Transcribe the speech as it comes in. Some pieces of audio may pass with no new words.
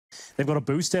they've got a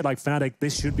booster like Fnatic.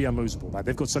 This should be unlosable. Like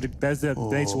they've got such a, there's the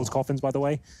nade towards coffins, by the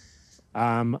way.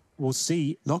 We'll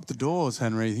see. Lock the doors,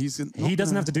 Henry. He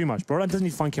doesn't have to do much. Brodan doesn't need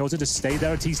to find kills. Just stay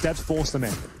there at T-steps, force them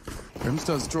in. Crims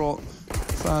does draw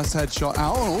first headshot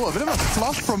out. Oh, a bit of a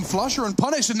flush from flusha and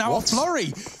punish, and now a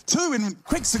flurry. Two in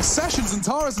quick succession.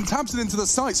 Zantares and taps it into the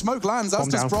site. Smoke lands. That's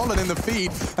just Brolin in the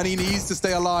feed, and he needs to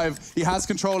stay alive. He has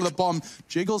control of the bomb.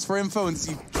 Jiggles for info, and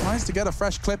he tries to get a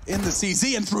fresh clip in the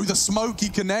CZ, and through the smoke he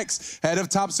connects. Head of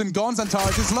Tabson gone.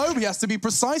 Zantares is low. He has to be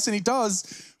precise, and he does.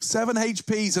 7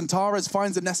 HP. Zantares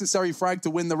finds a necessary frag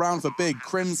to win the round for Big.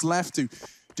 Crims left to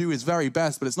do his very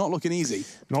best, but it's not looking easy.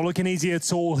 Not looking easy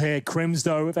at all here. Crims,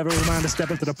 though, if ever a man to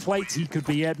step up to the plate, he could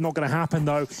be it. Not going to happen,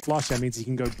 though. flusha means he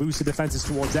can go boost the defenses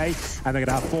towards A, and they're going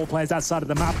to have 4 players outside of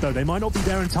the map, though. They might not be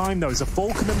there in time, though. It's a full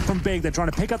commitment from Big. They're trying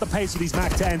to pick up the pace with these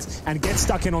Mac 10s and get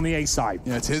stuck in on the A side.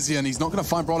 Yeah, Tizian, he's not going to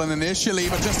find Brolin initially,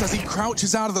 but just as he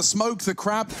crouches out of the smoke, the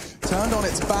crab turned on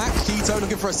its back. Keto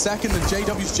looking for a second, and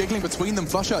JW's jiggling between them.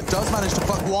 flusha does manage to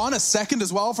pluck one, a second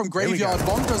as well from Graveyard.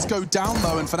 Bomb does go down,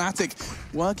 though, and Fnatic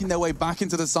working their way back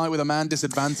into the site with a man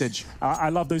disadvantage. I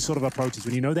love those sort of approaches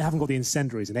when you know they haven't got the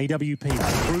incendiaries and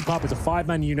AWP, group up as a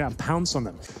 5-man unit and pounce on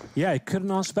them. Yeah, it couldn't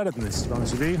ask better than this, to be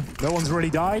honest with you. No one's really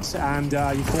died, and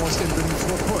you forced him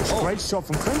to a push. Great shot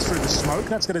from Crims through the smoke.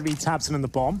 That's going to be Tabson and the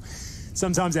bomb.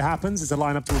 Sometimes it happens. It's a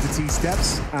lineup towards the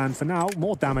T-steps, and for now,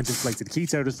 more damage inflicted.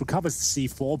 Keto just recovers the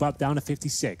C4, but down to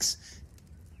 56.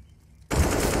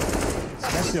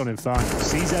 Especially on Inferno.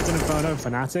 CZ's an Inferno,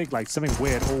 Fnatic, like something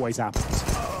weird always happens.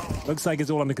 Looks like it's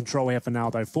all under control here for now,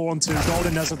 though. 4-on-2.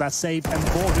 Golden does with that save, and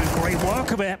 4 doing great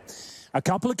work of it. A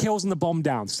couple of kills and the bomb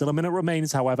down. Still a minute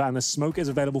remains, however, and the smoke is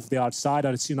available for the Arch side.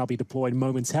 I'd assume that'll be deployed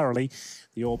momentarily.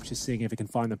 The Orb just seeing if he can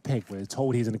find the pick. We're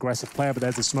told he's an aggressive player, but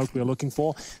there's the smoke we are looking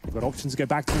for. They've got options to go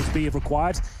back towards B if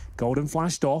required. Golden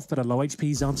flashed off, but a low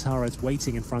HP Zantares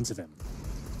waiting in front of him.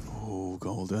 Oh,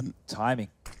 Golden. Timing.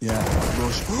 Yeah,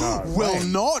 Rush will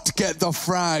not get the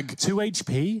frag. 2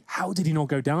 HP? How did he not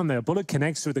go down there? A bullet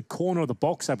connects through the corner of the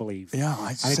box, I believe. Yeah,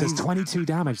 and it does 22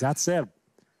 damage. That's it.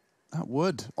 That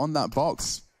would on that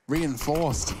box.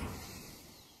 Reinforced.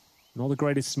 Not the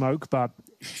greatest smoke, but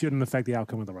shouldn't affect the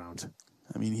outcome of the round.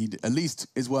 I mean, he at least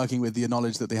is working with the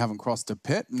knowledge that they haven't crossed a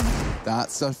pit. And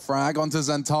that's a frag onto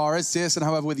Zantares. Searson,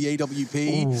 however, with the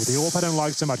AWP. Ooh, the AWP I don't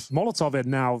like so much. Molotov it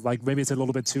now, like maybe it's a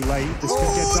little bit too late. This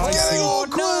could get dicey. Oh,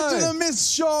 no! And a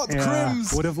missed shot, yeah,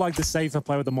 Crims. Would have liked the safer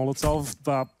play with the Molotov,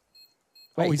 but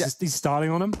he's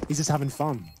starting on him. He's just having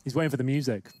fun. He's waiting for the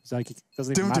music. It's like, it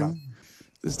doesn't even matter.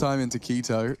 This time into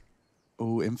Keto.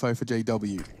 Oh, info for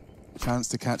JW. Chance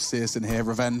to catch Searson here.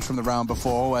 Revenge from the round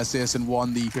before, where Searson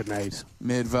won the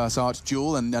mid versus Arch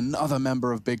duel, and another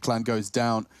member of Big Clan goes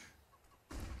down.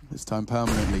 This time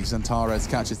permanently. Zantares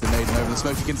catches the nade and over the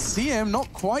smoke. You can see him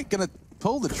not quite going to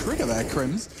pull the trigger there,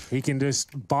 Crims. He can just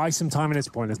buy some time at this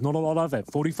point. There's not a lot of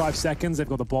it. 45 seconds. They've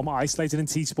got the bomb isolated in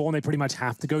T-spawn. They pretty much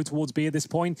have to go towards B at this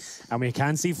point. And we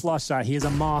can see flusha. He is a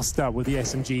master with the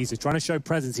SMGs. He's trying to show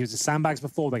presence. He was a sandbags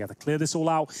before. They got to clear this all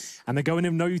out. And they're going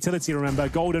in no utility, remember.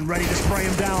 Golden ready to spray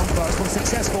him down. First one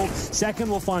successful. Second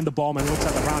will find the bomb. And it looks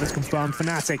like the round is confirmed.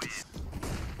 Fnatic.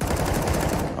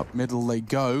 Up middle they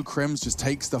go. Crims just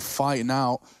takes the fight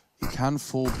now. He can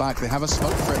fall back. They have a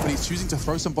smoke for it, but he's choosing to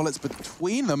throw some bullets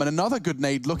between them. And another good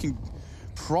nade looking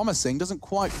promising. Doesn't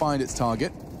quite find its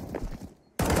target.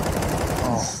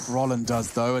 Oh, Roland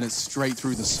does, though, and it's straight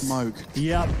through the smoke.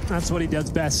 Yep, that's what he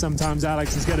does best sometimes,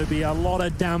 Alex. There's going to be a lot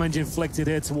of damage inflicted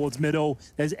here towards middle.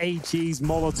 There's HEs,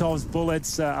 Molotovs,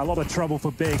 bullets, a lot of trouble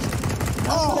for Big.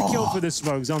 Not a kill for the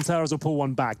smoke. Zantares will pull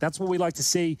one back. That's what we like to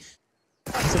see.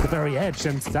 It's at the very edge,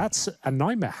 and that's a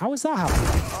nightmare. How is that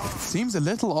happening? Seems a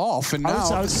little off, and now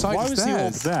why was the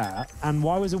orb there, and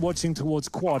why was it watching towards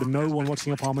quad and no one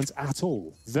watching apartments at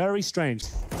all? Very strange.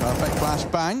 Perfect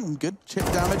flashbang. Good chip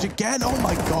damage again. Oh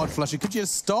my god, flusha, could you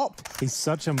stop? He's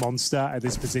such a monster at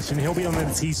this position. He'll be on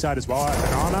the T side as well.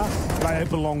 Banana, but it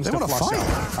belongs to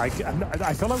flusha.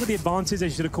 I feel like with the advantage, they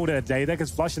should have called it a day there,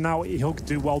 because flusha now, he'll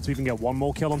do well to even get one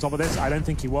more kill on top of this. I don't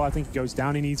think he will. I think he goes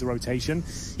down. He needs a rotation.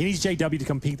 He needs JW to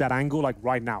compete that angle, like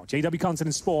right now. JW can't sit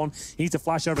and spawn. He needs to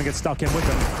flash over and get stuck in with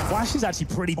them. Flash is actually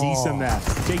pretty decent there.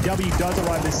 JW does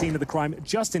arrive at the scene of the crime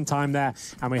just in time there,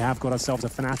 and we have got ourselves a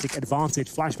Fnatic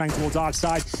advantage. Flashbang towards Arch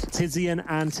side. Tizian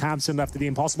and Tabson left to the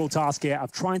impossible task here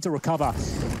of trying to recover.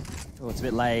 Oh, it's a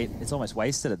bit late. It's almost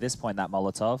wasted at this point, that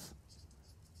Molotov.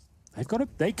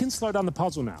 They can slow down the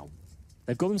puzzle now.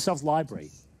 They've got themselves library.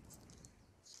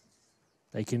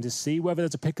 They can just see whether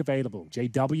there's a pick available.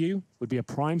 JW would be a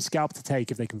prime scalp to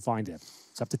take if they can find it.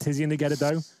 It's up to Tizian to get it,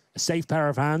 though. A safe pair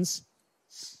of hands.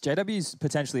 JW's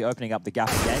potentially opening up the gap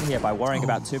again here by worrying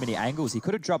about too many angles. He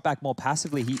could have dropped back more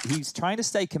passively. He's trying to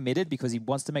stay committed because he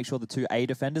wants to make sure the two A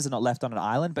defenders are not left on an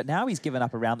island, but now he's given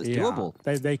up a round that's doable.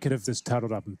 They could have just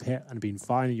turtled up and pit and been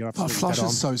fine. You're absolutely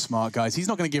Flusha's so smart, guys. He's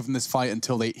not going to give them this fight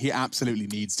until he absolutely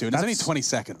needs to. And it's only 20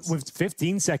 seconds. With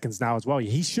 15 seconds now as well,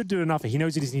 he should do enough. He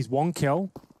knows he just needs one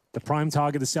kill. The prime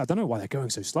target is... I don't know why they're going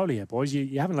so slowly here, boys.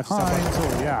 You haven't left yourself up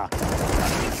at all. Yeah.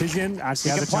 Tizian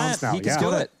actually has a chance now. He can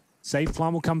do it. Save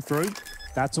plan will come through.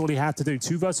 That's all he had to do.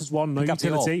 2 versus 1, no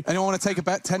utility. Anyone want to take a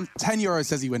bet? 10 euros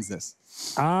says he wins this.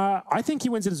 I think he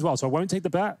wins it as well, so I won't take the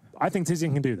bet. I think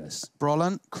Tizian can do this.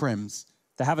 Brollan, Crims.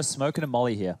 They have a smoke and a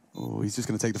molly here. Oh, he's just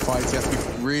going to take the fight. He has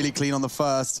to be really clean on the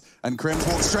first. And Crims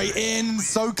walks straight in.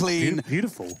 So clean.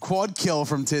 Beautiful. Quad kill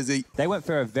from Tizzy. They went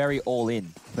for a very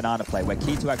all-in banana play where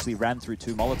Keto actually ran through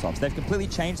 2 Molotovs. They've completely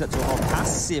changed that to a more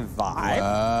passive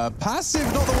vibe. Passive,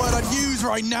 not the word I'd use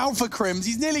right now for Crims.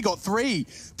 He's nearly got 3.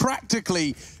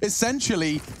 Practically,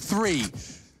 essentially 3.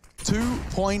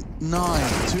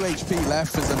 2.9. 2 HP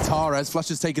left for Zantares. Flush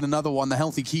has taken another one. The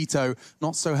healthy Keto,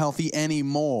 not so healthy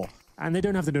anymore. And they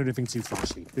don't have to do anything too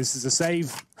flashy. This is a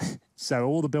save. So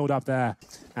all the build up there.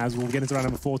 As we'll get into round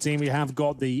number 14, we have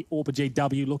got the Orpa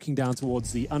JW looking down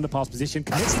towards the underpass position.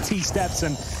 Commits the T-steps,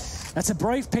 and that's a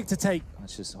brave pick to take.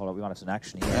 Let's just hold on. We might have some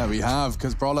action here. Yeah, we have,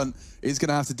 because Brollan is going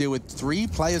to have to deal with 3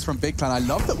 players from Big Clan. I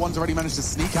love that one's already managed to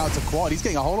sneak out to quad. He's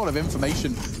getting a whole lot of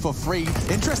information for free.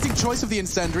 Interesting choice of the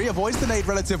incendiary. Avoids the nade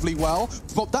relatively well.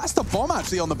 But that's the bomb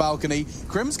actually on the balcony.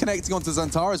 Crims connecting onto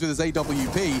Zantares with his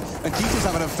AWP. And Keito's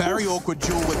having a very awkward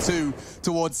duel with 2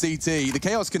 towards CT. The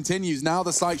chaos continues. Now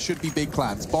the site should be Big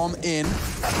Clans. Bomb in.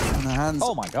 And the hands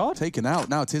oh my God. taken out.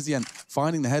 Now Tizian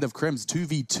finding the head of Crims.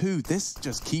 2v2. This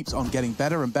just keeps on getting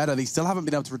better and better. They still haven't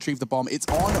been able to retrieve the bomb. It's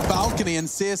on balcony, and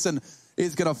Searson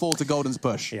is going to fall to Golden's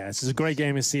push. Yeah, this is a great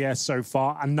game of CS so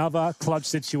far. Another clutch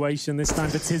situation, this time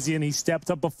for Tizian. He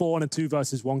stepped up before in a 2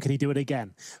 versus 1. Can he do it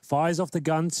again? Fires off the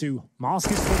gun to mask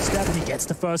his footstep, and he gets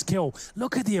the first kill.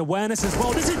 Look at the awareness as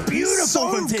well. This is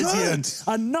beautiful from Tizian.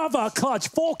 Another clutch.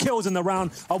 4 kills in the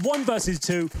round. A 1 versus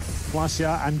 2.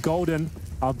 flusha and Golden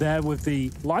are there with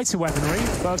the lighter weaponry,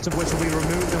 first of which will be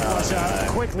removed, and flusha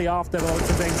quickly after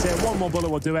the things here. 1 more bullet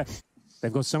will do it.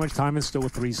 They've got so much time and still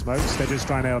with 3 smokes. They're just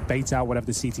trying to bait out whatever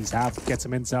the CTs have, get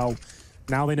some intel.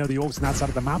 Now they know the Orcs on that side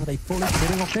of the map. Are they fully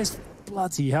committing off this?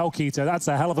 Bloody hell, Keto, that's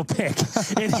a hell of a pick.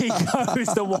 In he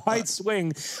goes, the wide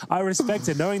swing. I respect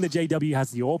it. Knowing that JW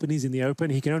has the AWP and he's in the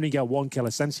open, he can only get 1 kill,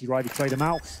 essentially, right? To trade him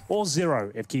out, or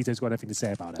 0 if Keto's got anything to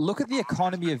say about it. Look at the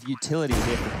economy of utility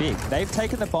here for Big. They've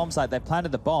taken the bomb site, they've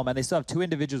planted the bomb, and they still have 2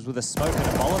 individuals with a smoke and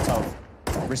a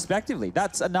Molotov, respectively.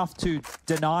 That's enough to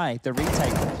deny the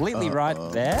retake completely right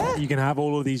there. You can have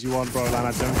all of these you want, bro, and I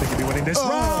don't think he'll be winning this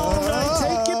round.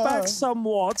 I take it back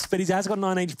somewhat, but he has got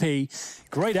 9 HP.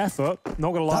 Great effort,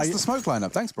 not gonna lie. That's the smoke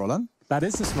lineup. Thanks, Brollan. That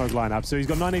is the smoke lineup. So he's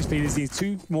got 9 HP. He needs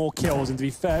 2 more kills, and to be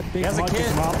fair, Big has a might pick kid.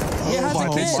 him up. He has a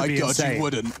kid. Oh my God, insane. you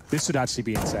wouldn't. This would actually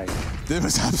be insane. There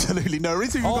was absolutely no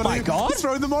reason. Oh my God. He's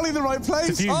throwing the molly in the right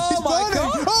place. Diffused. Oh my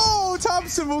God. Oh,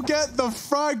 Thompson will get the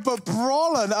frag, but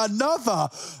Brollan, another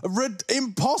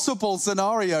impossible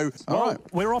scenario. Well, All right.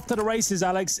 we're off to the races,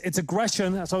 Alex. It's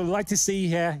aggression. That's what I'd like to see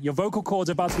here. Your vocal cords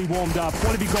are about to be warmed up.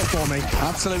 What have you got for me?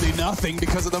 Absolutely nothing,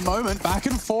 because at the moment, back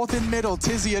and forth in middle,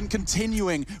 Tizian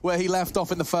continuing where he left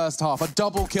off in the first half. A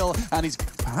double kill, and he's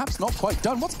perhaps not quite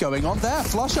done. What's going on there?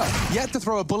 flusha yet to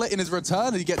throw a bullet in his return,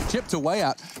 and he gets chipped away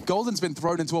at. Golden's been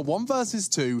thrown into a 1 versus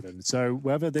 2. So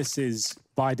whether this is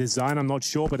by design, I'm not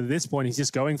sure, but at this point, he's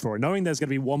just going for it. Knowing there's going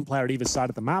to be 1 player at either side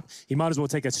of the map, he might as well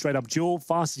take a straight-up duel,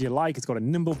 fast as you like. It's got a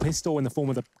nimble pistol in the form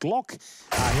of the Glock.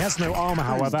 He has no armor,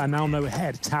 however, and now no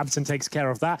head. Tabson takes care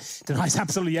of that. Denies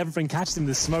absolutely everything, catches him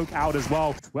the smoke out as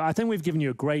well. Well, I think we've given you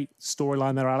a great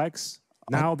storyline there, Alex.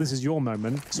 Now this is your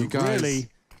moment to really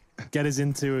get us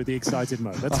into the excited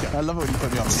mode. Let's go. I love it when you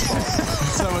put me on the spot.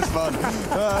 So much fun.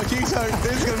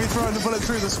 Keto is going to be throwing the bullet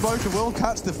through the smoke and will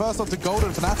catch the first onto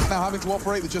Golden. Fnatic now having to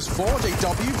operate with just 4.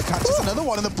 JW catches another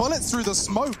one, and the bullet's through the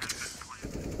smoke.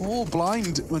 All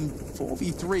blind when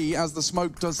 4v3 as the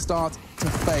smoke does start to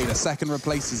fade. A second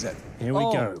replaces it. Here we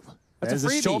go. There's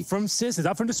a shot from Sis. Is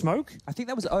that from the smoke? I think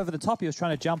that was over the top. He was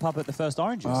trying to jump up at the first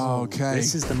oranges. Okay.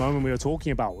 This is the moment we were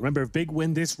talking about. Remember, if Big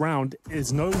win this round,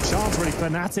 there's no chance really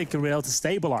Fnatic can be able to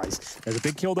stabilize. There's a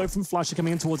big kill, though, from flusha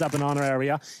coming in towards that banana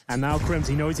area. And now Crims,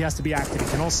 he knows he has to be active. He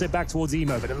cannot sit back towards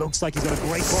Emo, but it looks like he's got a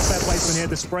great crosshair placement here.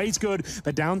 The spray's good,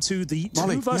 but down to the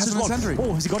Molly, 2 versus 1.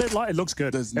 Oh, has he got it? It looks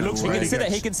good. There's it looks no way. really He can sit good.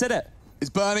 it. He can sit it.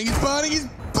 He's burning. He's burning. He's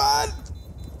burned.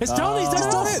 It's done, he's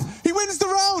done it! He wins the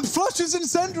round! Flusha's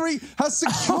Incendiary has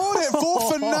secured it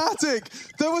for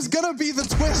Fnatic! There was gonna be the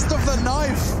twist of the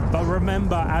knife! But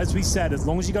remember, as we said, as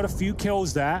long as you got a few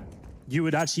kills there, you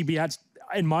would actually be,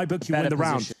 in my book, you win the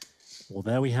round. Well,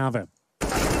 there we have it.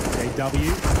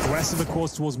 JW, aggressive, of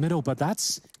course, towards middle, but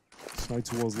that's slow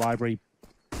towards library.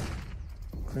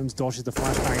 Crims dodges the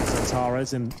flashbang of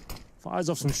Zantares and fires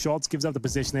off some shots, gives up the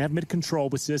position. They have mid-control,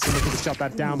 but Tizian looking to shut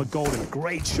that down. But Golden,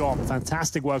 great shot.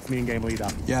 Fantastic work from the in-game leader.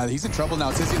 Yeah, he's in trouble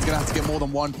now. Tizian's going to have to get more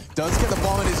than one. Does get the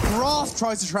bomb in his grasp,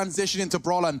 tries to transition into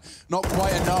Brollan. Not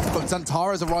quite enough, but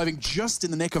Zantares arriving just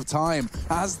in the nick of time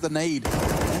as the nade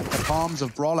hit the palms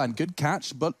of Brollan. Good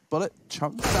catch, but bullet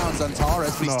chunks down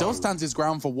Zantares, but he still stands his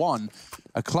ground for one.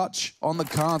 A clutch on the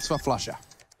cards for flusha.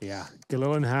 Yeah,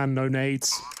 Galil in hand, no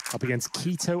nades. Up against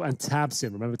Keto and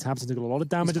tabseN. Remember, tabseN took a lot of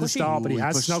damage at the start, but he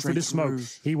has snuck through the smoke.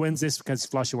 He wins this because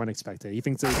flusha won't expect it. He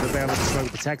thinks there's a veil of the smoke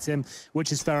to protect him,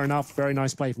 which is fair enough. Very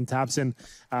nice play from tabseN.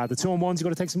 The 2-on-1s, you've got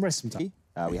to take some risks sometimes.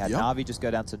 We had Na'Vi just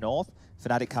go down to North.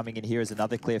 Fnatic coming in here is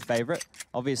another clear favorite.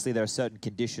 Obviously, there are certain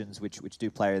conditions which do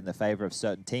play in the favor of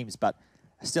certain teams, but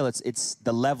still, it's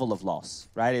the level of loss,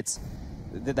 right?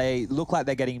 They look like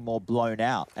they're getting more blown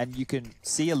out, and you can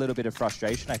see a little bit of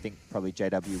frustration. I think probably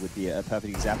JW would be a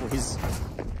perfect example. His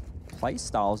play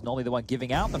style is normally the one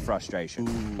giving out the frustration.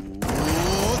 Ooh,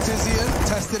 Tizian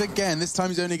tested again. This time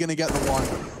he's only going to get the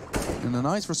one. And a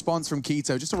nice response from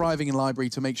Keto, just arriving in library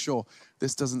to make sure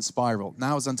this doesn't spiral.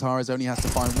 Now Zantares only has to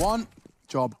find one.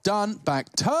 Job done,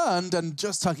 back turned, and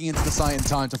just tucking into the site in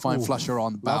time to find flusha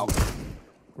on the bow.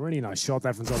 Really nice shot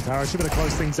there from Zantares. Should be able to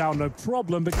close things out, no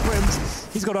problem. But Crims,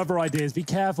 he's got other ideas. Be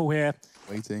careful here.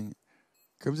 Waiting.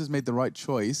 Crims has made the right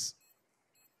choice.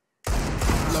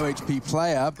 Low HP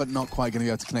player, but not quite going to be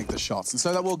able to connect the shots. And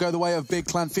so that will go the way of Big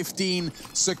Clan. 15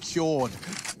 secured.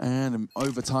 And an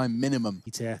overtime minimum.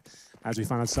 Here, as we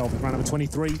find ourselves in round number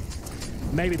 23.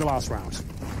 Maybe the last round.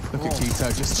 Look at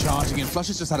Keto just charging in.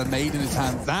 flusha's just had a nade in his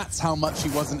hand. That's how much he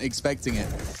wasn't expecting it.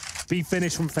 Be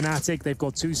finished from Fnatic. They've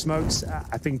got 2 smokes.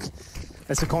 I think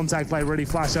it's a contact play, really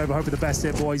flash over. Hope for the best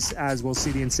here, boys, as we'll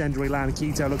see the Incendiary land.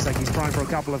 Keto looks like he's primed for a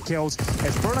couple of kills.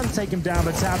 It's Brollan to take him down,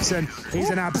 but tabseN, he's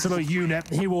an absolute unit.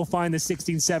 He will find the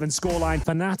 16-7 scoreline.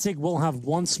 Fnatic will have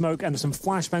 1 smoke and some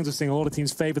flashbangs. We're seeing a lot of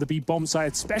teams favor the B bomb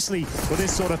side, especially with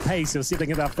this sort of pace. They'll see if they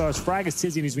can get that first frag as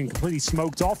Tizian, who's been completely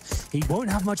smoked off. He won't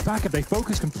have much backup. They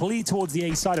focus completely towards the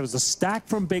A side. It was a stack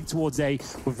from Big towards A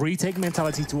with retake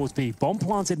mentality towards B. Bomb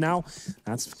planted now.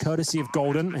 That's courtesy of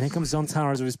Golden. And here comes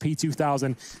Zantares with his P2000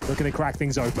 looking to crack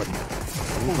things open.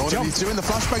 He's doing the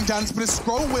flashbang dance, but his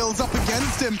scroll wheel's up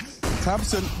against him.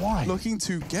 tabseN looking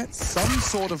to get some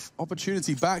sort of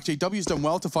opportunity back. JW's done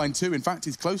well to find 2. In fact,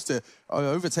 he's close to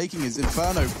overtaking his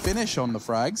Inferno finish on the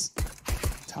frags.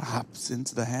 Taps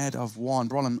into the head of one.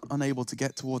 Brollan unable to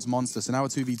get towards Monster, so now a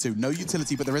 2v2. No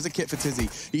utility, but there is a kit for Tizzy.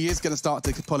 He is going to start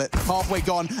to pull it. Halfway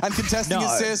gone, and contesting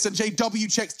his and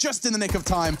JW checks just in the nick of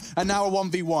time, and now a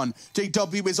 1v1.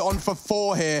 JW is on for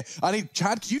 4 here. I need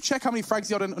Chad, can you check how many frags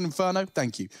he had on Inferno?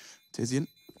 Thank you. Tizian,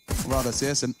 rather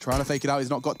Searson, trying to fake it out. He's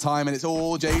not got time, and it's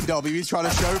all JW. He's trying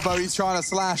to showboat, he's trying to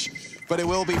slash, but it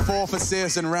will be 4 for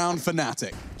Searson, round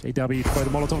Fnatic. JW throw the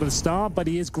Molotov at the start, but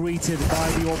he is greeted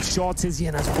by the orb shot.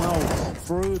 Tizian as well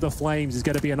through the flames. Is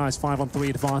going to be a nice 5-on-3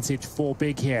 advantage for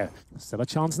Big here. Still a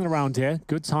chance in the round here.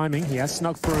 Good timing. He has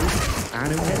snuck through,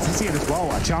 and he'll get Tizian as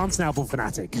well. A chance now for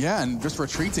Fnatic. Yeah, and just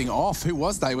retreating off. Who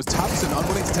was that? It was tabseN,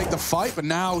 unwilling to take the fight, but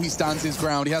now he stands his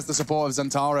ground. He has the support of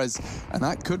Zantares, and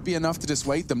that could be enough to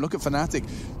dissuade them. Look at Fnatic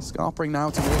scarpering now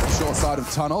towards the short side of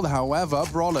tunnel. However,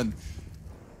 Brollan.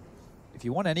 If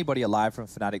you want anybody alive from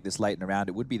Fnatic this late in the round,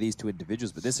 it would be these 2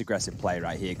 individuals, but this aggressive play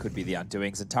right here could be the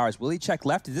undoing. Zantares, will he check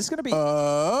left? Is this going to be...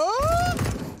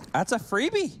 That's a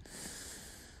freebie.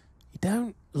 You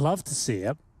don't love to see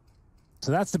it.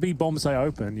 So that's the B bomb site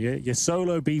open. Your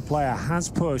solo B player has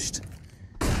pushed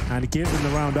and given the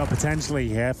round up potentially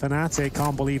here. Fnatic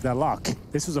can't believe their luck.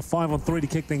 This was a 5-on-3 to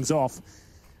kick things off.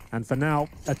 And for now,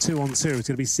 a 2-on-2. It's going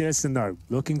to be Searson, though,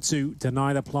 looking to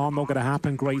deny the plant. Not going to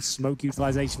happen. Great smoke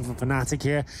utilization from Fnatic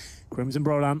here. Crimson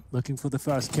Brollan looking for the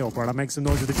first kill. Brollan makes some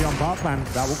noise with the jump up, and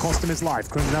that will cost him his life.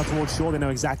 Crimson out towards shore. They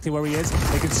know exactly where he is.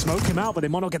 They can smoke him out, but they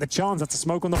might not get the chance. That's a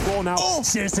smoke on the floor now.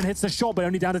 Searson hits the shot, but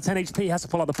only down to 10 HP. He has to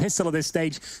pull out the pistol at this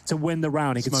stage to win the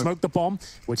round. He can smoke the bomb,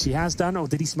 which he has done, or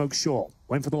did he smoke short?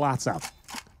 Went for the latter.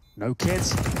 No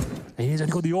kids. And he's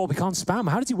only got the orb. He can't spam.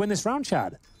 How did he win this round,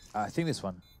 Chad? I think this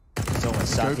one. He's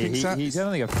almost stuck. He's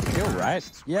only a kill, right?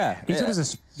 Yeah. He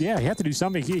had to do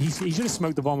something. He should have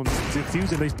smoked the bomb and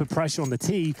defused, at least put pressure on the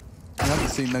T. I haven't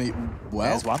seen many. Well,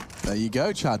 there's one. There you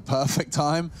go, Chad. Perfect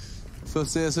time for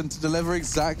Searson to deliver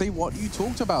exactly what you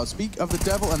talked about. Speak of the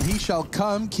devil and he shall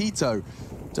come. Keto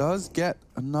does get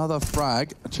another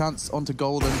frag, a chance onto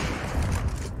Golden.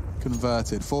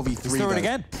 Converted. 4v3 He's through it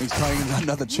again. He's trying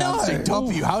another chance.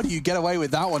 JW, how do you get away with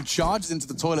that one? Charges into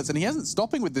the toilets, and he isn't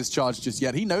stopping with this charge just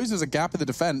yet. He knows there's a gap in the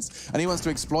defense, and he wants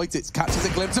to exploit it. Catches a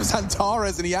glimpse of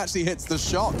Xantares, and he actually hits the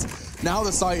shot. Now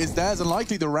the site is theirs, and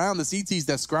likely the round. The CTs,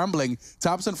 they're scrambling.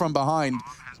 Tabson from behind.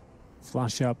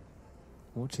 Flush up,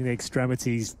 watching the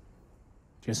extremities,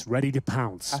 just ready to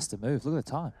pounce. Has to move. Look at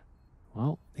the time.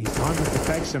 Well, he timed with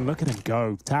perfection. Look at him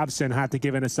go. Tabson had to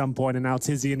give in at some point, and now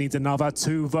Tizian needs another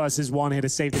 2 versus 1 here to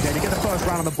save the day. To get the first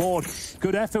round on the board.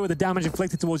 Good effort with the damage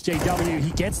inflicted towards JW.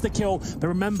 He gets the kill, but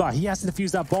remember, he has to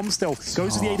defuse that bomb still.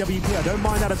 Goes to the AWP. I don't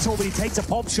mind that at all, but he takes a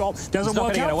pop shot. Doesn't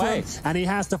work out for him, and he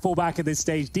has to fall back at this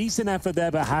stage. Decent effort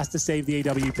there, but has to save the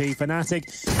AWP.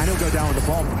 Fnatic, and he'll go down with the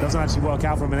bomb. Doesn't actually work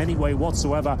out for him in any way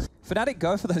whatsoever. Fnatic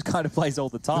go for those kind of plays all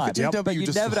the time, but you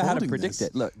never know how to predict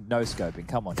it. Look, no scoping.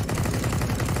 Come on.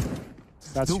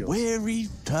 That's the weary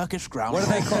Turkish ground. What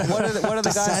are they called? What are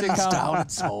the guys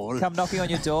who come knocking on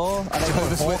your door? Are they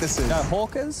called witnesses? No,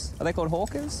 hawkers? Are they called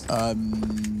hawkers?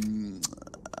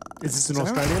 Is this an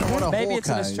Australian one? Maybe it's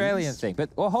an Australian thing. But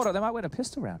well, hold on, they might win a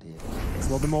pistol round here. It's a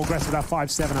little bit more aggressive, that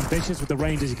 5-7. Ambitious with the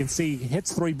range, as you can see. He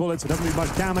hits 3 bullets, but doesn't do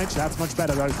much damage. That's much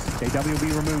better, though. JW will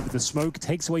be removed. The smoke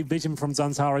takes away vision from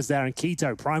Xantares there. And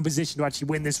Keto, prime position to actually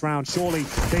win this round. Surely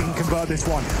they can convert this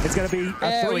one. It's going to be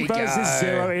a 3 versus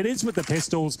 0. It is with the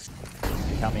pistols.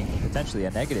 Becoming potentially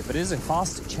a negative, but it is a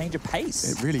fast change of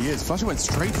pace. It really is. flusha went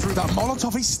straight through that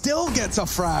Molotov. He still gets a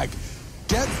frag.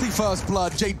 Gets the first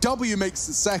blood. JW makes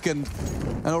the second.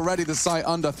 And already the site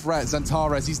under threat.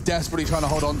 Xantares, he's desperately trying to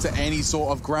hold on to any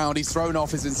sort of ground. He's thrown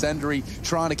off his incendiary,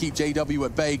 trying to keep JW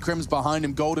at bay. Crim's behind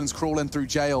him. Golden's crawling through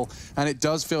jail. And it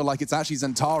does feel like it's actually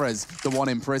Xantares, the one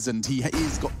imprisoned. He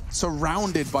is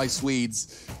surrounded by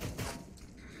Swedes.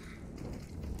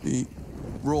 The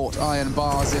wrought iron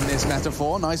bars in this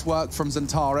metaphor. Nice work from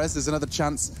Xantares. There's another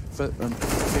chance for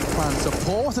big plan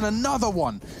support, and another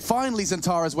one. Finally,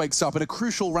 Xantares wakes up in a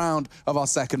crucial round of our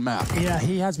second map. Yeah,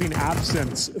 he has been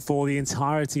absent for the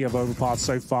entirety of Overpass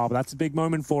so far, but that's a big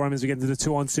moment for him as we get into the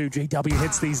 2-on-2. JW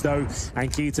hits these, though,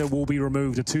 and Keita will be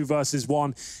removed. A 2 versus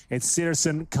 1. It's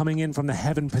Searson coming in from the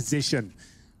heaven position.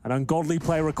 An ungodly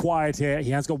play required here. He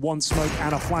has got 1 smoke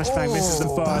and a flashbang. Misses the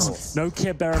first. No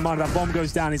kit, bear in mind. That bomb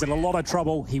goes down. He's in a lot of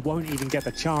trouble. He won't even get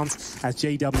the chance as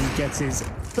JW gets his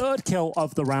 3rd kill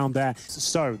of the round there.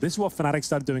 So this is what Fnatic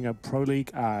started doing at Pro League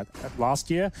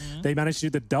last year. They managed to do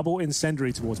the double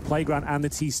incendiary towards Playground and the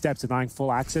T-steps, denying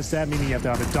full access there, meaning you have to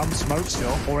have a dump smoke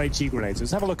or HE grenades. So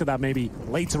let's have a look at that maybe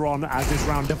later on as this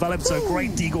round develops. A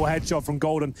great deagle headshot from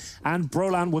Golden and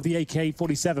Brolan with the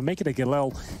AK-47. Make it a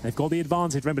Galil. They've got the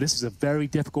advantage. Remember, this is a very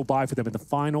difficult buy for them in the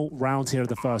final round here of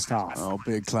the first half. Oh,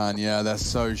 big clan, yeah, they're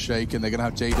so shaken. They're going to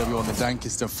have JW on the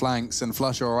dankest of flanks, and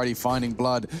flusha already finding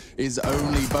blood is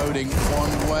only boding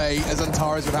one way, as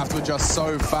Xantares would have to adjust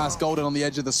so fast. Golden on the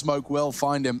edge of the smoke will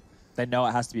find him. They know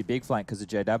it has to be big flank because of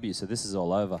JW, so this is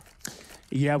all over.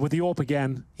 Yeah, with the AWP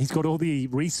again, he's got all the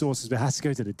resources, but has to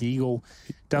go to the deagle.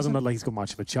 Doesn't look like he's got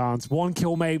much of a chance. 1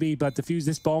 kill maybe, but defuse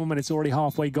this bomb and it's already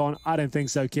halfway gone. I don't think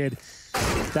so, kid.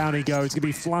 Down he goes. It's going to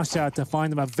be flusha to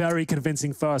find them a very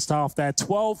convincing first half there.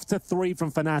 12-3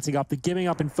 from Fnatic after giving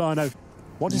up Inferno.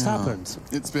 What just happened?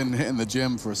 It's been hitting the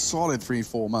gym for a solid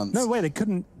 3-4 months. No way, they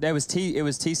couldn't. It was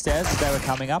T-stairs as they were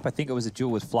coming up. I think it was a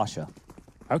duel with flusha.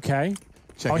 Okay.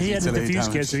 Check he had the defuse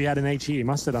damage. kit, so he had an HE. He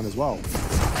must have done as well.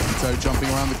 So jumping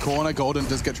around the corner, Golden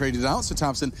does get traded out, so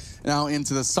Tabson now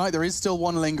into the site. There is still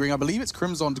one lingering. I believe it's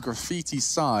Crimson to Graffiti's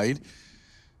side.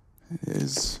 It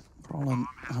is Brolan,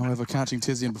 however, catching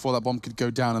Tizian before that bomb could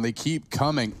go down, and they keep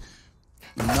coming.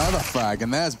 Another frag,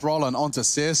 and there's Brolan onto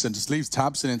Searson. Just leaves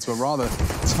Tabson into a rather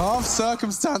tough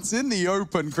circumstance in the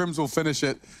open. Crims will finish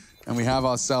it, and we have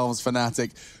ourselves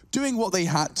Fnatic doing what they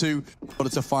had to in order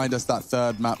to find us that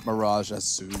 3rd map Mirage as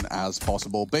soon as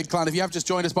possible. Big Clan, if you have just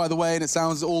joined us, by the way, and it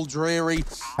sounds all dreary.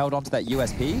 Held on to that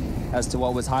USP as to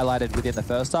what was highlighted within the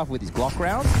first half with his Glock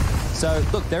round. So,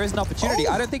 look, there is an opportunity.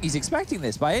 I don't think he's expecting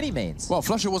this by any means. Well,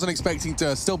 flusha wasn't expecting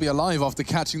to still be alive after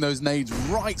catching those nades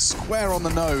right square on the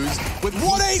nose. With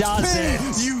 1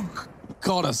 HP!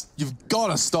 You've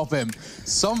gotta stop him.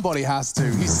 Somebody has to.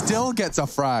 He still gets a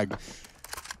frag.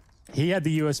 He had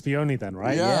the USP only then,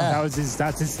 right? Yeah.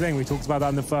 That's his thing. We talked about that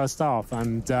in the first half.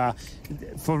 And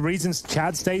for reasons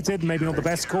Chad stated, maybe not the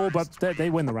best call, but they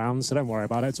win the round, so don't worry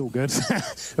about it. It's all good.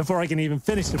 Before I can even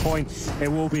finish the point,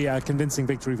 it will be a convincing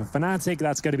victory for Fnatic.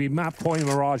 That's going to be map point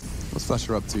Mirage. What's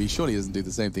flusha up to? He surely doesn't do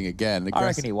the same thing again. I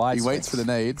reckon he waits for the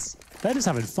nades. They're just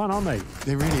having fun, aren't they?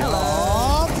 They really are.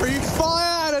 Oh,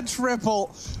 pre-fire and a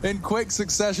triple in quick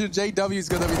succession. JW is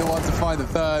going to be the one to find the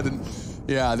third. And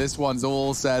yeah, this one's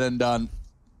all said and done.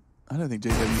 I don't think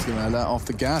JW's going to let off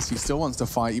the gas. He still wants to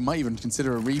fight. He might even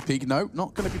consider a repeat. Nope,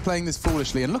 not going to be playing this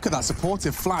foolishly. And look at that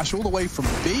supportive flash all the way from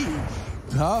B.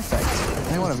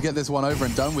 Perfect. They want to get this one over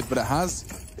and done with, but it has,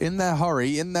 in their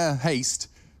hurry, in their haste,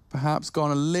 perhaps gone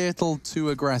a little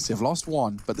too aggressive. Lost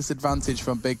one, but this advantage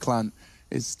from Big Clan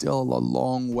is still a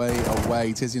long way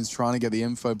away. Tizian's trying to get the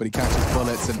info, but he catches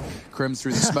bullets, and Crim's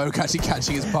through the smoke, actually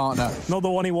catching his partner. Not the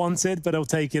one he wanted, but he'll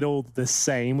take it all the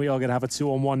same. We are going to have a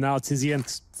 2-on-1 now.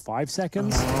 Tizian, 5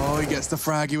 seconds. Oh, he gets the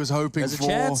frag he was hoping There's for. a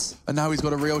chance. And now he's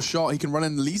got a real shot. He can run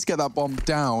in, at least get that bomb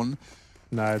down.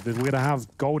 No, but we're going to have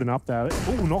Golden up there.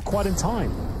 Oh, not quite in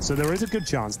time. So there is a good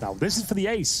chance now. This is for the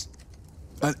ace.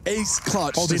 An ace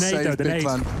clutch Oh, to save the Big nade.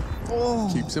 Clan. Oh.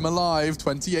 Keeps him alive.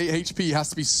 28 HP. Has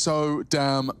to be so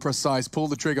damn precise. Pull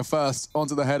the trigger first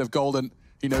onto the head of Golden.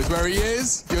 He knows where he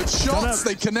is. Good shots.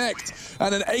 They connect.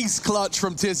 And an ace clutch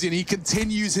from Tizian. He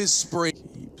continues his spree.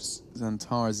 Keeps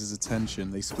Xantares' attention.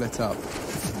 They split up.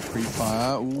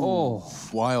 Pre-fire. Oh.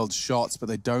 Wild shots, but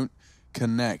they don't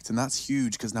connect. And that's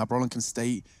huge because now Brolin can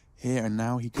stay here, and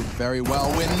now he could very well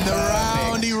win the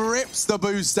round. He rips the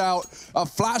boost out. A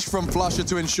flash from flusha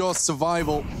to ensure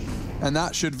survival. And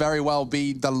that should very well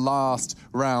be the last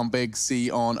round Big C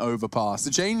on Overpass.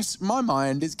 To change my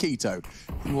mind is Keto.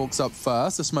 He walks up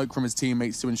first, a smoke from his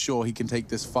teammates to ensure he can take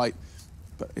this fight.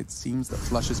 But it seems that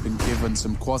flusha's been given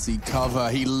some quasi cover.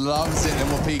 He loves it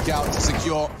and will peek out to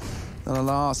secure the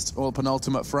last or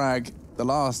penultimate frag. The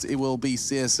last, it will be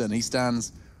Searson. He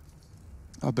stands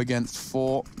up against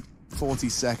 40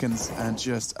 seconds and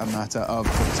just a matter of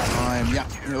time. Yeah,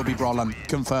 it'll be Brolin.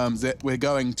 Confirms it. We're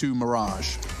going to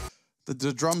Mirage.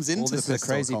 The drums into the pistol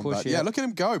crazy combat. push, yeah, look at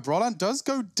him go. Brolin does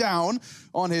go down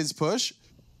on his push.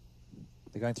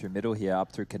 They're going through middle here,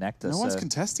 up through connector. No one's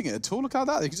contesting it at all. Look at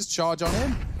that. They can just charge on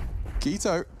him.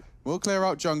 Keto will clear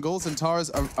out jungles, and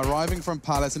Tara's arriving from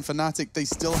Palace, and Fnatic, they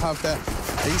still have their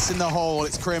ace in the hole.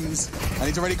 It's Crims, and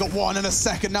he's already got one in a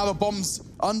second. Now the bomb's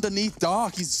underneath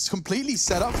Dark. He's completely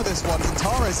set up for this one. And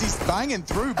Tara's, he's banging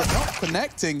through, but not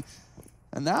connecting.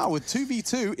 And now with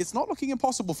 2v2, it's not looking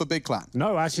impossible for Big Clan.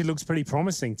 No, actually looks pretty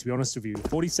promising, to be honest with you.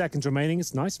 40 seconds remaining.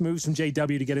 It's nice moves from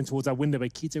JW to get in towards that window,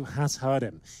 but Keto has heard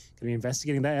him. Going to be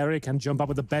investigating that area, can jump up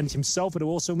with the bench himself, but will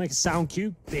also make a sound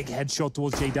cue. Big headshot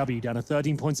towards JW, down to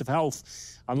 13 points of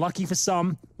health. Unlucky for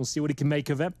some. We'll see what he can make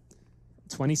of it.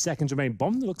 20 seconds remain.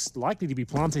 Bomb looks likely to be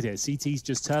planted here. CT's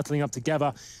just turtling up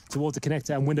together towards the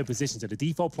connector and window position. So the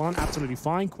default plant, absolutely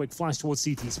fine. Quick flash towards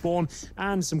CT spawn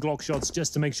and some Glock shots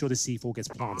just to make sure the C4 gets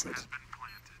planted.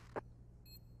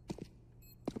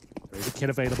 There is a kit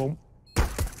available.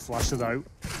 Flusha though,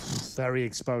 very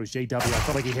exposed. JW, I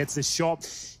feel like he hits this shot.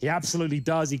 He absolutely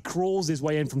does. He crawls his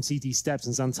way in from CT steps,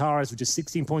 and Xantares with just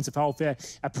 16 points of health here.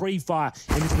 A pre-fire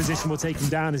in this position will take him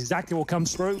down. Is exactly what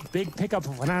comes through. Big pickup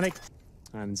for Fnatic.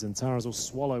 And Xantares will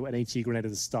swallow an HE grenade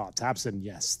at the start. Tabson,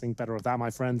 yes, think better of that, my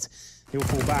friend. He'll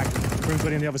fall back. Crim's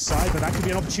on the other side, but that could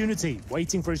be an opportunity.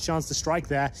 Waiting for his chance to strike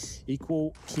there.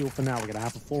 Equal kill for now. We're going to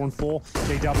have a 4-on-4.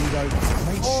 JW, though,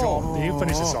 great shot. He'll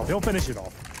finish this off. He'll finish it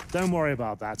off. Don't worry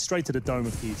about that. Straight to the dome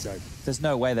of Keto. There's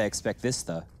no way they expect this,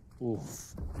 though.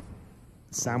 Oof.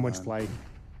 Sandwich play.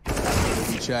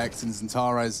 He checks, and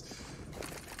Xantares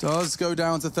does go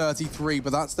down to 33,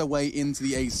 but that's the way into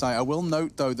the ace site. I will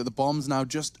note, though, that the bomb's now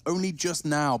only just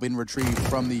now been retrieved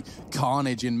from the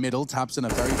carnage in middle. Tabson,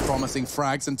 a very promising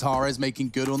frag. Xantares making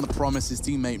good on the promise his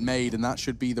teammate made, and that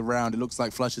should be the round. It looks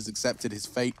like flusha has accepted his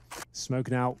fate. Smoke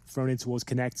now thrown in towards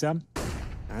connector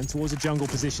and towards a jungle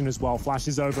position as well.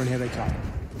 Flashes over, and here they come.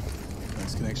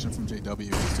 Nice connection from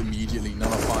JW, just immediately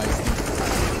nullifies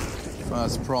the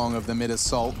first prong of the mid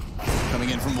assault.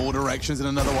 Coming in from all directions, and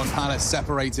another one. Palace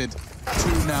separated.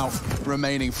 2 now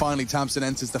remaining. Finally, Tabson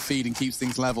enters the feed and keeps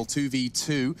things level.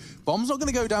 2v2. Bomb's not going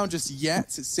to go down just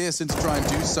yet. It's Searson to try and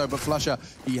do so, but flusha,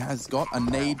 he has got a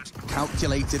nade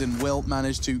calculated and will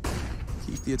manage to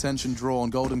keep the attention drawn.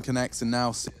 Golden connects, and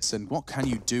now Searson. What can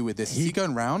you do with this? Is he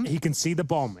going round? He can see the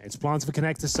bomb. It's planted for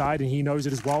connector side, and he knows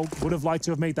it as well. Would have liked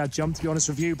to have made that jump, to be honest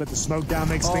with you, but the smoke down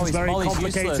makes things very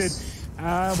complicated. Useless.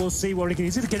 We'll see what he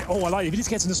can. Oh, I like it. If he just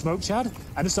gets in the smoke, Chad,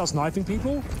 and just starts knifing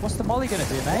people. What's the molly going to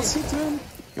do, mate? What's he doing?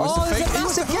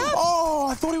 Oh,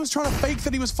 I thought he was trying to fake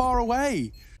that he was far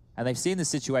away. And they've seen this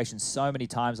situation so many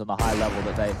times on the high level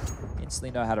that they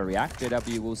instantly know how to react.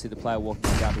 JW will see the player walking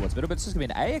down towards middle, but it's just going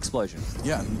to be an A explosion.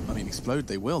 Yeah, I mean, explode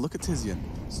they will. Look at Tizian.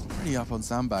 He's pretty up on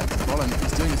sandbag. Roland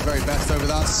is doing his very best over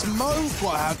that. Smoke,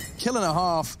 what a kill and a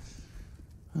half.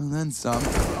 And then some.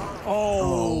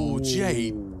 Oh,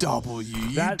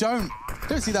 JW. You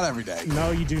don't see that every day.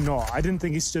 No, you do not. I didn't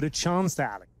think he stood a chance there,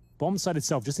 Alex. Bomb side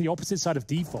itself, just the opposite side of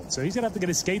default. So he's going to have to get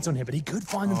his skates on here, but he could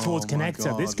find them towards connector.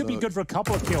 God, this could be good for a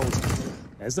couple of kills.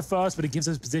 There's the first, but it gives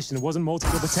us position. It wasn't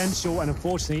multiple potential, and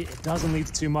unfortunately, it doesn't lead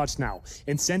to too much now.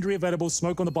 Incendiary available.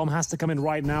 Smoke on the bomb has to come in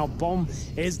right now. Bomb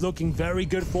is looking very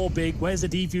good for Big. Where's the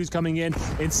defuse coming in?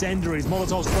 Incendiaries.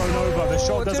 Molotov's thrown over. The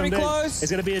shot doesn't do.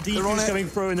 It's going to be a defuse coming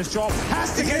through, and the shot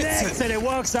has to connect, and it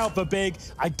works out for Big.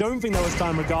 I don't think that was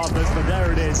time regardless, but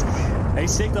there it is. They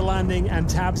seek the landing, and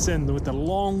tabseN with the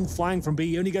long flank from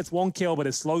B. He only gets one kill, but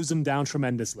it slows him down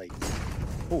tremendously.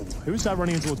 Oh, who's that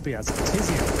running in towards B? That's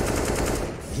Tizian.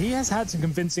 He has had some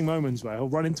convincing moments where he'll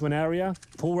run into an area,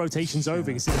 pull rotations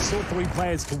over. You see, there's still 3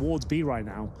 players towards B right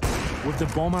now, with the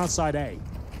bomb outside A.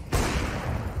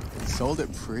 He sold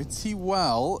it pretty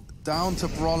well. Down to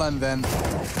Brolan then,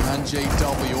 and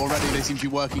JW. Already they seem to be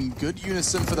working good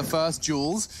unison for the first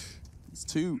duels. It's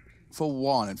 2 for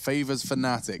 1, and favors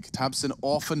Fnatic. tabseN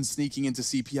often sneaking into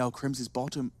CPL. Crims is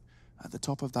bottom at the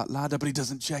top of that ladder, but he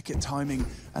doesn't check it. Timing,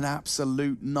 an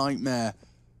absolute nightmare.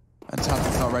 And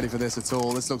tabseN's not ready for this at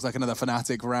all. This looks like another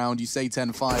Fnatic round. You say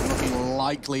 10-5, looking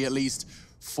likely at least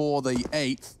for the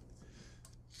 8th.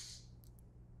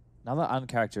 Another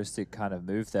uncharacteristic kind of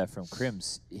move there from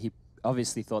Crims. He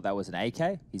obviously thought that was an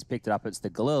AK. He's picked it up, it's the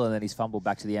Galil, and then he's fumbled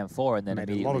back to the M4 and then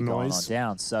immediately gone on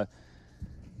down. So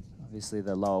obviously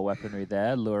the lower weaponry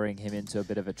there, luring him into a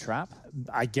bit of a trap.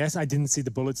 I guess I didn't see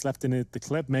the bullets left in the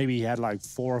clip. Maybe he had like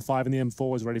 4 or 5 in the M4,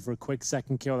 was ready for a quick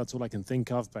second kill. That's all I can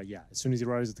think of. But yeah, as soon as he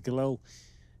rose at the Galil,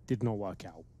 did not work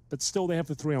out. But still, they have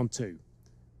the 3-on-2.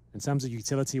 In terms of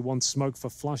utility, 1 smoke for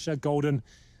flusha. Golden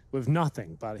with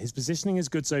nothing, but his positioning is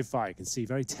good so far. You can see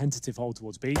very tentative hold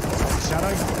towards B.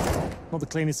 Shadow, not the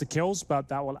cleanest of kills, but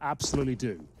that will absolutely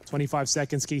do. 25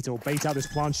 seconds, Keita will bait out this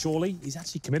plant, surely. He's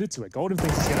actually committed to it. Golden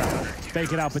thinks he's going to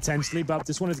fake it out potentially, but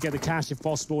just wanted to get the cash if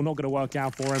possible. Not going to work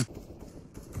out for him.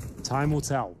 Time will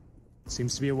tell.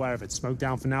 Seems to be aware of it. Smoke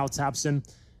down for now. tabseN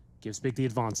gives Big the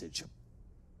advantage.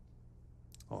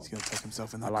 Oh, he's going to take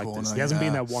himself in that corner. This. He hasn't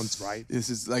been there once, right? This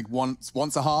is like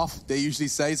once a half, they usually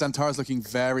say. Xantara's looking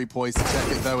very poised to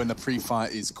check it, though, and the pre-fire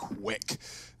is quick.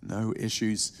 No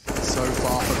issues so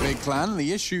far for Big Clan.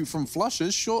 The issue from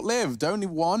flusha's short-lived. Only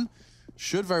 1.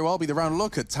 Should very well be the round.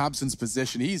 Look at tabseN's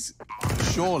position. He's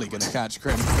surely going to catch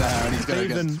Crims there, and he's going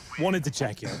to even wanted to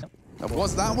check it.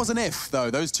 That was an if, though.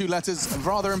 Those 2 letters, a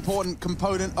rather important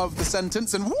component of the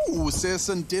sentence. And woo,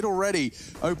 searson did already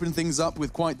open things up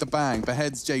with quite the bang.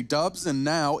 Beheads J-Dubs, and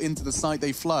now into the site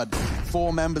they flood.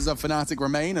 4 members of Fnatic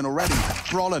remain, and already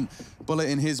Brolan, bullet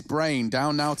in his brain.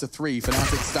 Down now to 3.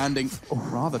 Fnatic standing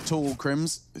rather tall.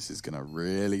 Crims, this is going to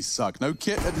really suck. No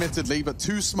kit, admittedly, but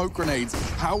 2 smoke grenades.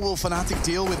 How will Fnatic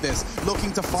deal with this?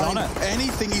 Looking to find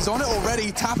anything. He's on it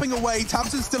already. Tapping away.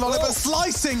 tabseN's still on it, but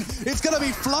slicing. It's going to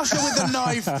be flusha with the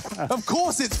knife. Of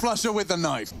course it's flusha with the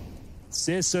knife.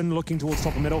 searson looking towards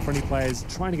top and middle for any players,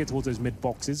 trying to get towards those mid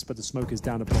boxes, but the smoke is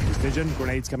down to block his vision.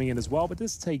 Grenades coming in as well, but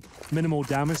does take minimal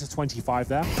damage to 25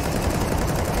 there.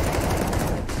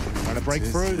 Trying to break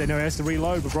through, they know he has to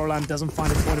reload, but Brolan doesn't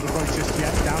find a point of approach just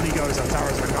yet. Down he goes,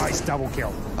 Xantara's with a nice double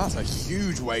kill. That's a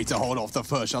huge way to hold off the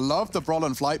push. I love the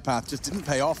Brolan flight path, just didn't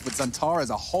pay off, but Xantara's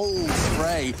a whole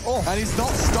spray. And he's not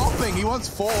stopping, he wants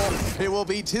 4. It will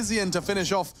be Tizian to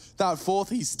finish off that 4th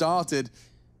he started.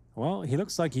 Well, he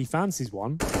looks like he fancies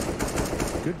one.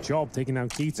 Good job taking down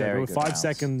Keita. With 5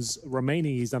 seconds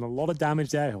remaining, he's done a lot of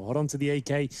damage there. He'll hold on to the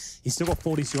AK. He's still got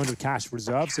 4,200 cash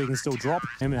reserved, so he can still drop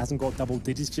him. It hasn't got double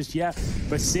digits just yet.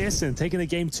 But searson taking the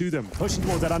game to them, pushing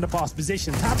towards that underpass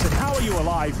position. tabseN, how are you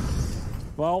alive?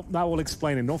 Well, that will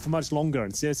explain it. Not for much longer,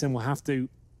 and searson will have to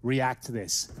react to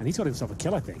this. And he's got himself a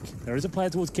kill, I think. There is a player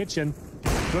towards kitchen.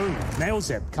 Boom, nails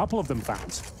him. Couple of them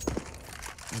found.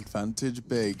 Advantage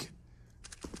Big.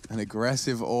 An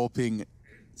aggressive AWPing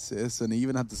searson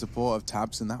even had the support of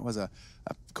tabseN. That was a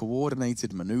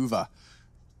coordinated maneuver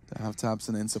to have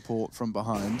tabseN in support from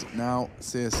behind. Now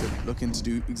searson looking to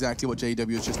do exactly what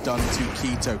JW has just done to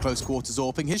Keto. Close quarters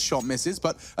AWPing. His shot misses,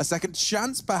 but a second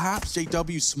chance perhaps.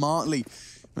 JW smartly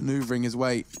maneuvering his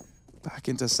way back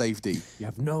into safety. You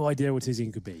have no idea what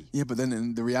Tizian could be. Yeah, but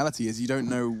then the reality is you don't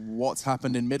know what's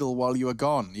happened in middle while you were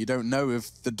gone. You don't know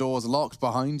if the door's locked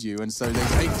behind you, and so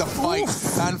they take the fight.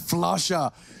 And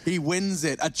flusha, he wins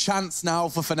it. A chance now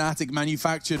for Fnatic,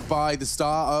 manufactured by the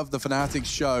star of the Fnatic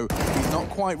show. He's not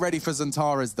quite ready for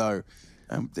Xantares, though.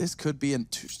 This could be a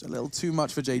little too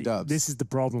much for J-Dubs. This is the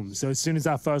problem. So as soon as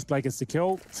that first play gets the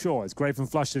kill, sure, it's great from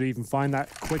flusha to even find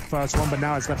that quick first one, but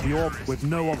now it's left the AWP with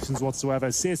no options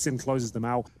whatsoever. Searson closes them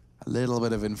out. A little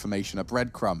bit of information, a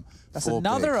breadcrumb. That's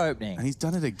another opening. And he's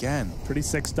done it again. Pretty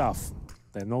sick stuff.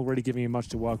 They're not really giving him much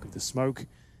to work with. The smoke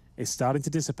is starting to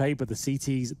dissipate, but the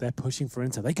CTs, they're pushing for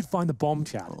intel. They could find the bomb,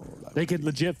 Chad. They could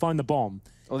legit find the bomb.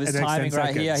 Well, this timing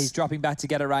right here, he's dropping back to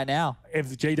get it right now.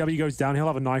 If JW goes down, he'll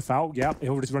have a knife out. Yep,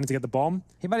 he'll just run to get the bomb.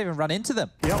 He might even run into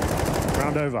them. Yep,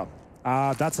 round over.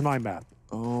 That's a nightmare.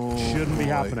 Oh, shouldn't be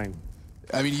happening.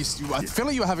 I mean, I feel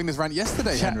like you were having this rant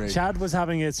yesterday, Henry. Chad was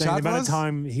having it, saying the amount of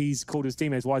time he's called his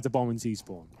teammates, why is the bomb in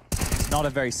T-spawn? It's not a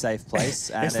very safe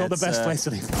place. And it's not the best place to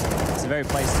leave. It's a very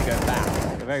place to go back.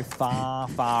 Very far,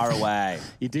 far away.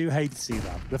 You do hate to see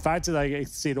that. The fact that I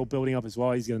see it all building up as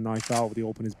well, he's going to knife out with the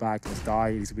AWP in his back, let's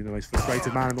die. He's going to be the most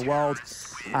frustrated man in the world.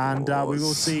 And we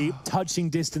will see touching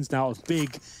distance now of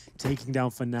Big taking down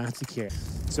Fnatic here.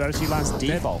 So actually lands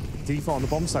default on the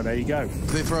bomb side. There you go. Do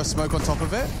they throw a smoke on top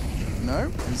of it?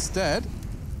 No. Instead,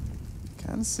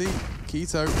 can see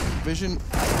Keto vision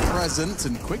present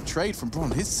and quick trade from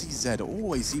Braun. His CZ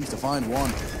always seems to find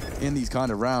one in these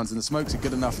kind of rounds, and the smokes are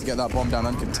good enough to get that bomb down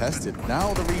uncontested.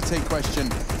 Now the retake question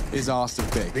is asked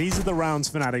of Big. These are the rounds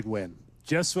Fnatic win.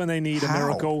 Just when they need a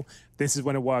miracle, this is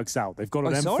when it works out. They've got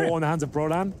an M4 in the hands of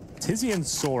Brolan. Tizian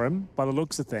saw him by the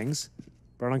looks of things.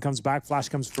 Brolan comes back, flash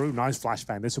comes through. Nice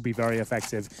flashbang. This will be very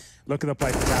effective. Look at the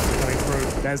play for Jasmine coming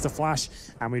through. There's the flash,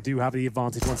 and we do have the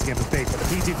advantage once again for Big. But the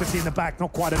PT-50 in the back,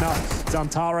 not quite enough.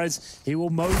 Xantares, he will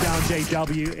mow down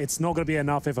JW. It's not going to be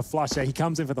enough if a flusha. He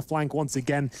comes in for the flank once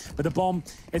again. But the bomb,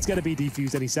 it's going to be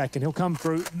defused any second. He'll come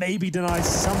through, maybe denies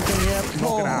something here.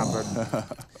 Not going to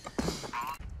happen.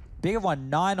 Big have won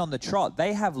 9 on the trot.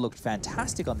 They have looked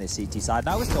fantastic on their CT side. And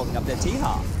I was talking up their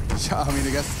T-half. Yeah, I mean,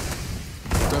 I guess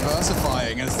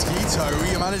diversifying as Keto,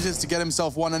 he manages to get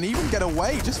himself one and even get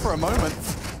away just for a moment.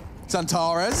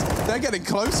 Xantares, they're getting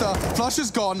closer.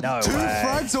 flusha's gone. No Two way.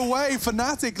 frags away.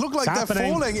 Fnatic look like they're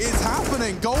falling. It's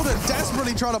happening. Golden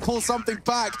desperately trying to pull something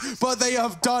back, but they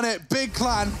have done it. Big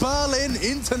clan, Berlin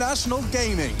International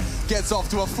Gaming gets off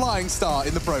to a flying start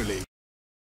in the Pro League.